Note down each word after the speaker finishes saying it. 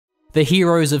The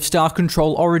Heroes of Star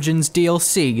Control Origins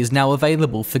DLC is now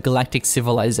available for Galactic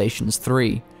Civilizations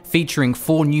III, featuring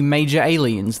 4 new major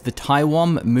aliens, the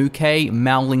Tywom,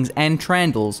 Mowlings, and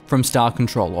Trandals from Star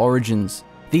Control Origins.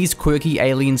 These quirky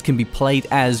aliens can be played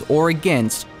as or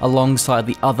against alongside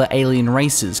the other alien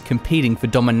races competing for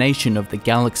domination of the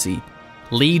galaxy.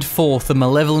 Lead forth the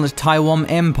malevolent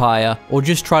Tywom Empire, or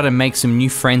just try to make some new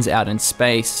friends out in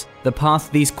space. The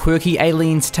path these quirky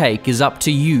aliens take is up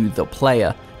to you, the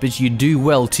player, but you do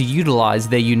well to utilize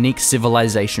their unique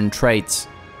civilization traits.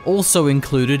 Also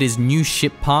included is new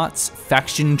ship parts,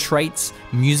 faction traits,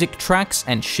 music tracks,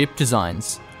 and ship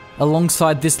designs.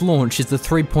 Alongside this launch is the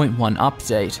 3.1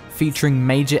 update, featuring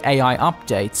major AI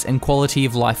updates and quality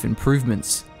of life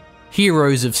improvements.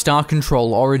 Heroes of Star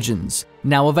Control Origins,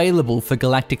 now available for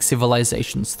Galactic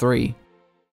Civilizations III.